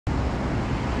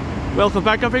Welcome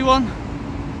back everyone.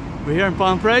 We're here in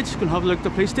Banbridge, going to have a look at the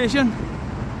police station,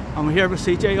 and we're here with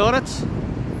CJ Audits. Hit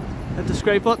the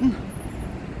subscribe button.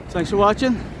 Thanks for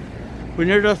watching. We're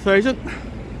near to 1,000.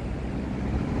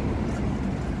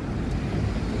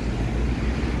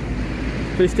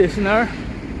 Police station there.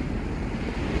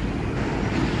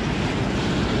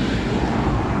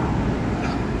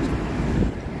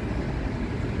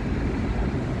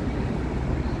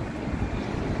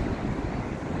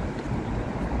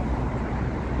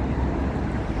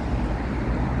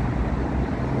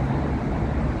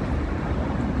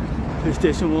 Police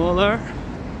station wall there.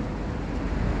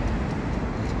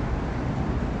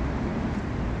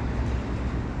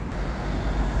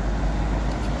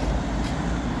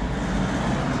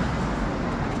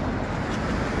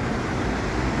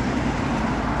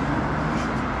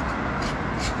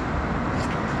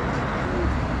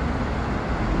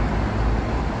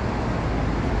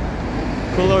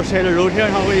 Go the other side of the road here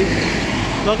and how we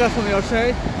look at it from the other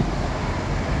side.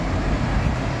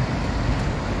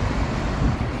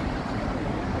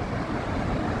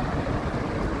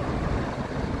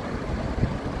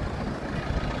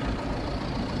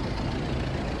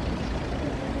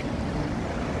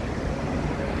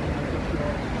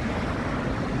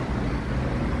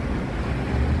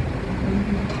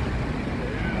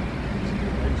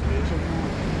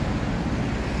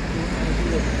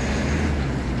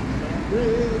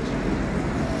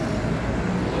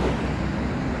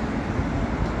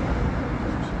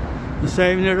 The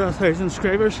same near to 1,000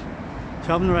 subscribers. So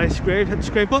having the right subscribe, hit the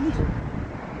subscribe button.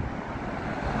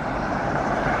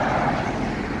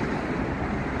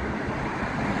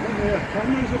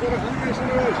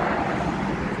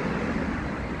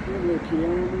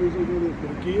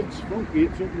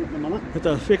 Hit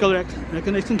the vehicle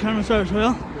recognition cameras there as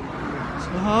well.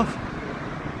 So I have.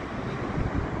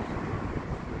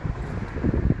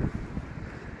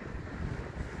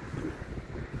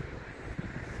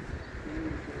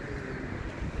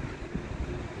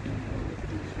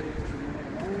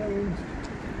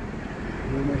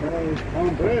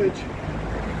 Banbridge.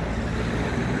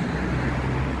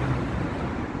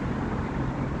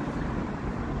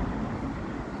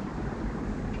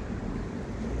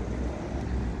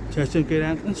 Just a good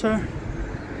entrance there.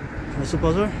 There's the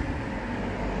buzzer.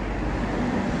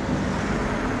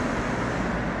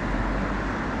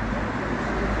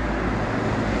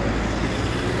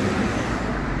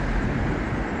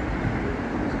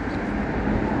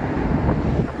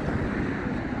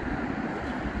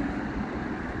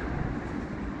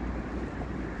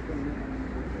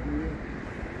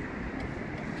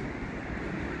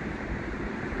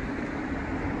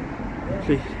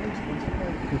 The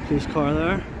police car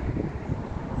there.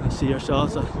 I see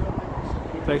yourselves a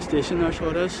big station there, so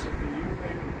it is.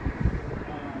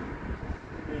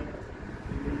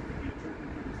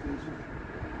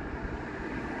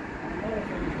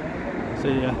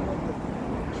 See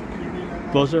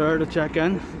buzzer there to check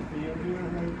in.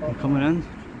 They're coming in.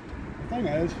 The thing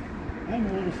is, I'm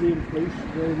only seeing police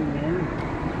driving around.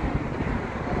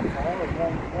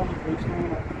 One policeman in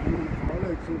the car,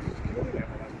 like, so it's security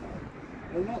level.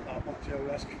 They're not that much of a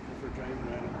risk if they're driving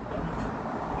around.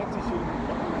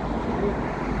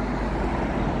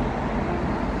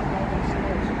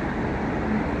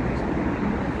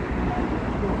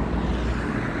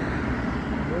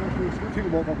 We'll take a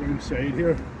walk up inside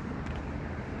here.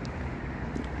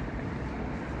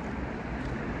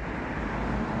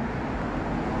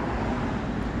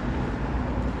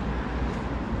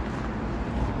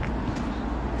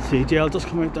 CJ will just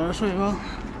come out there so you will.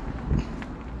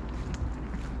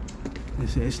 You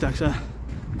see he sticks a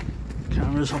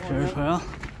cameras up here as well.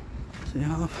 So you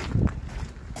have.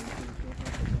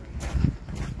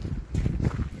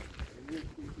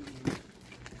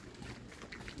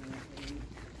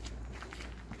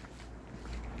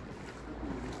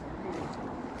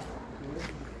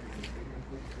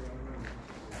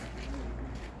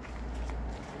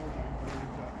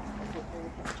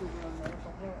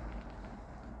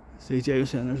 CJ was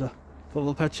saying there's a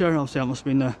bubble picture, obviously that must have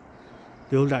been the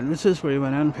old entrances where you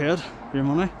went in and paid for your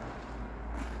money.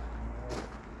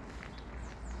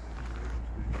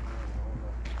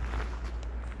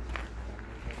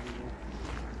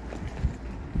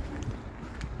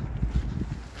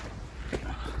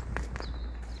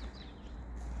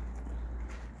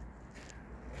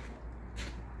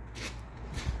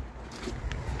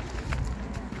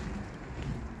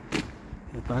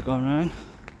 Get back on round.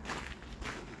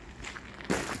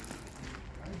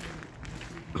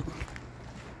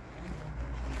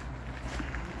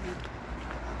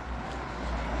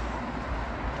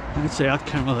 I'd say that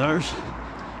camera there's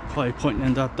probably pointing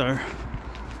in that there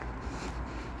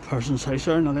person's house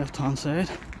there on the left hand side.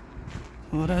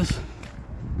 Oh, it is.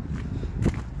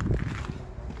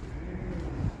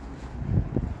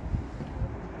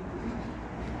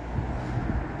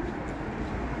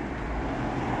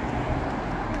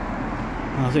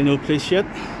 Obviously no police yet.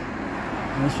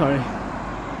 It's very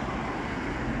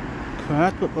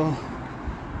quiet, but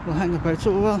we'll hang about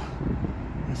so well.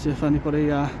 Let's see if anybody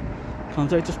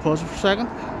comes out. Just pause it for a second.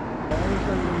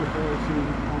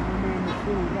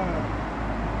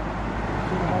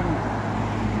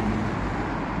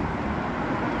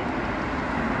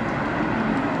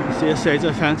 You see the sides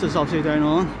of the fence is upside down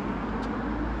on.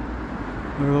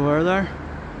 Where we were there.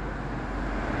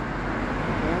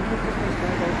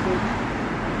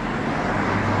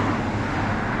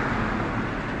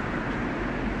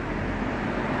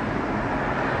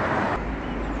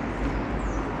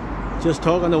 Just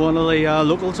talking to one of the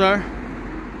locals there.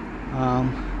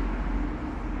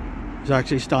 He's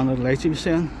actually standing at the lights, he was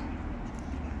saying.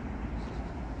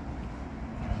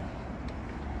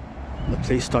 The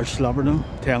police start slobbering him,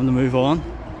 telling him to move on.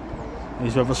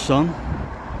 He's with his son.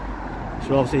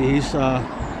 So obviously he's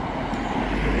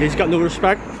got no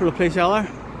respect for the police either.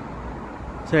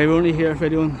 So we're only here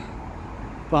videoing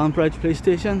Banbridge police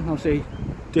station, obviously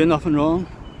doing nothing wrong.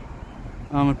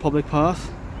 A public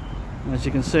path, as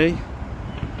you can see.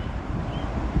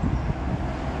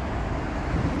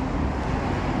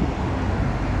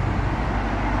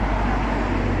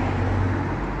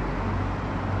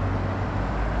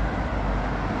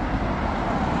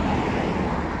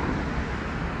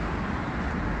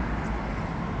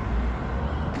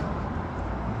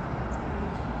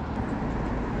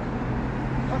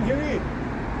 Come here, you.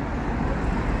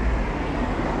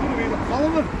 What are you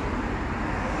following?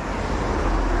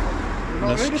 You're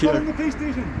not ready to follow the police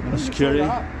station. The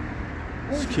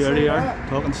security are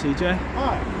talking to CJ.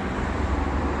 Hi.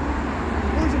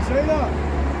 Why does it say that?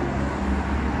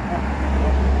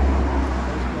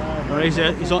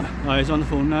 Right, he's on the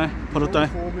phone now. Put it down.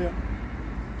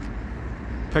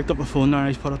 Picked up the phone there,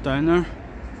 he's put it down there.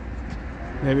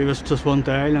 Maybe it was just one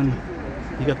dial and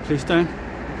he got the police down.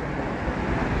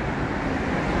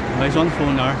 Well, he's on the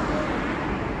phone there.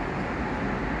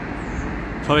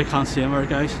 Probably can't see him there,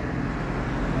 guys.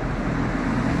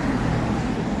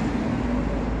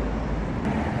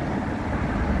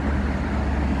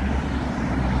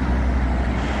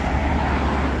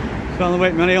 Found the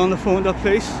white money on the phone to the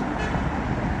police.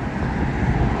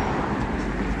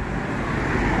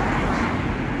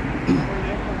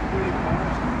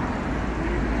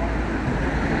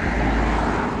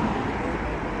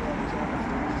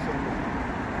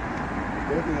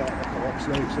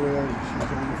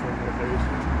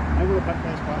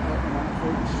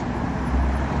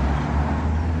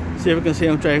 See if we can see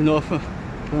him driving off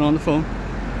going on the phone.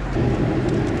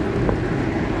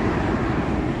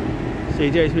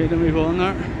 CJ's making a move on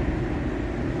there.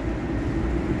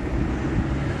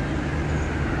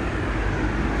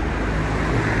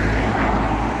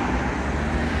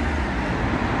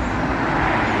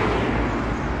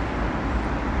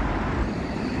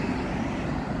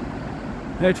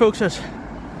 Right folks,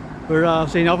 we're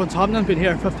seeing nothing's happening, been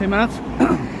here 15 minutes.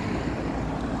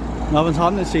 Nothing's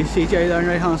happening, see CJ there on the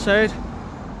right hand side.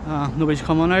 Nobody's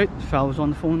coming out, the fella's on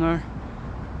the phone there.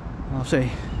 I'll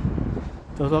see.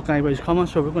 Doesn't look like anybody's coming,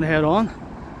 so we're going to head on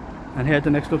and head to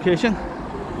the next location.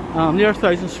 Near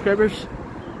 1,000 subscribers.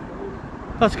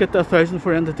 Let's get to 1,000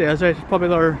 for the end of the day. Is it?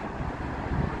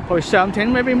 Probably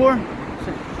 17 maybe more.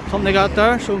 Something like that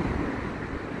there, so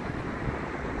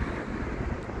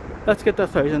let's get to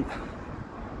 1,000.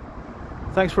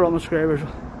 Thanks for all my subscribers.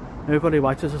 Everybody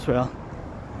watches as well.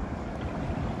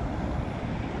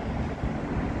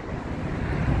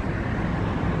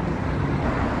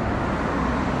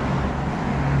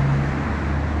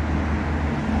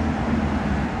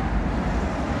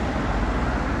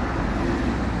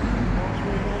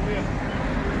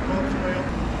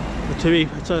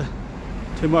 It's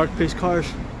two marked police cars.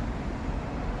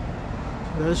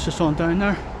 So it's just on down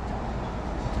there.